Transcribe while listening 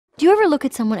Do you ever look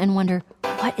at someone and wonder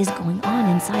what is going on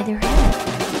inside their head?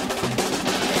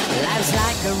 Life's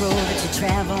like a road that you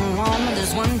travel on.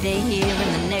 There's one day here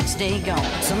and the next day gone.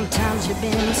 Sometimes you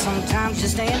bend, sometimes you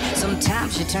stand,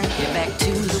 sometimes you turn your back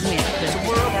to the wind. There's a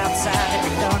world outside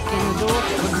every darkened door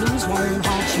where blues won't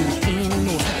haunt you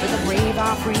anymore. For the brave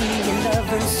are free and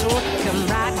lovers soar. Come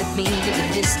ride with me to the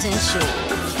distant shore.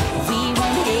 We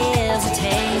won't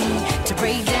hesitate to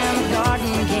break down the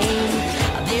garden gate.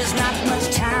 There's not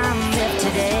much time left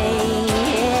today.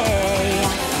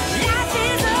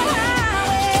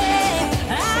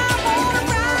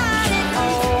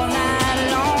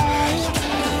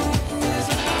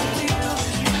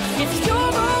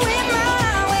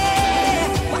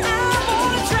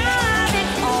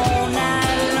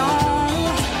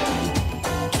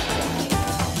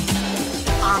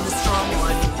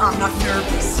 I'm not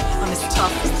nervous, I'm as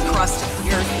tough as the crust of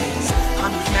the earth is. I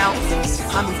move mountains,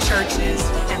 I move churches,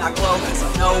 and I glow cause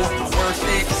I know I'm worth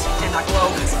it. And I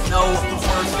glow cause I know I'm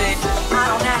worth it. I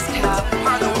don't ask how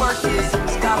hard the work is.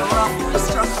 Got a rough, a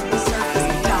struggle on the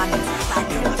surface. I'm diamond,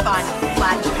 platinum, I find it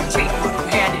flat. Take what I'm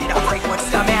handed, I break what's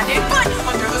demanded. But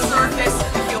under the surface,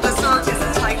 I feel the circus. A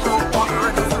tightrope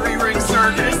walker in the three-ring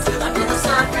circus. Under the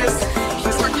surface,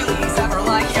 here's Hercules ever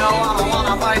like, yo, I don't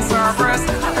wanna fight Cerberus.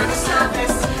 Under the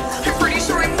surface,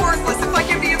 sure I'm worthless if I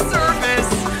can be of service.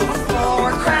 A fall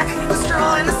or crack, a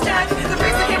straw in the stack that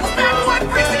breaks the camel's back. What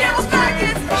breaks the camel's back?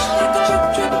 It's like the drip,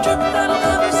 drip, drip that'll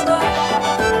never stop.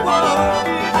 Whoa,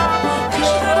 teach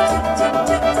you how to tip,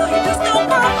 tip, tip till you just don't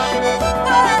pop.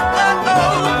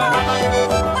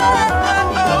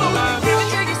 Give it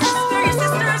to your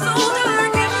sister's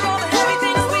older. Give her all the heavy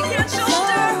things we can't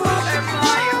shoulder. If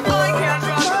I can't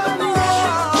drop the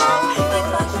ball.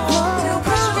 Like till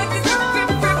pressure like the grip,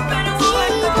 grip, grip.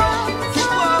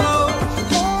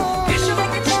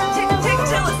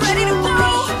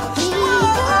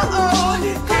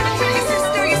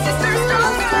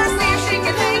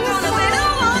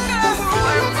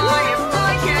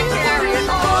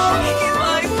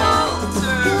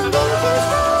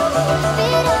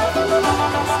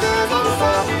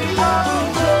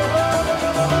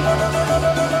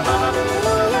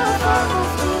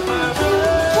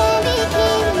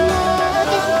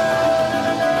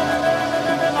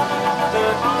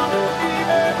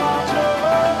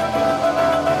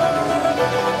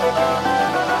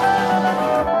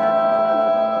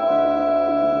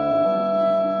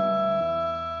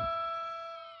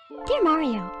 Dear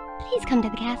Mario, please come to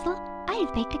the castle. I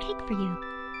have baked a cake for you.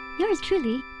 Yours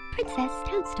truly, Princess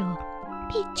Toadstool.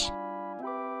 Peach.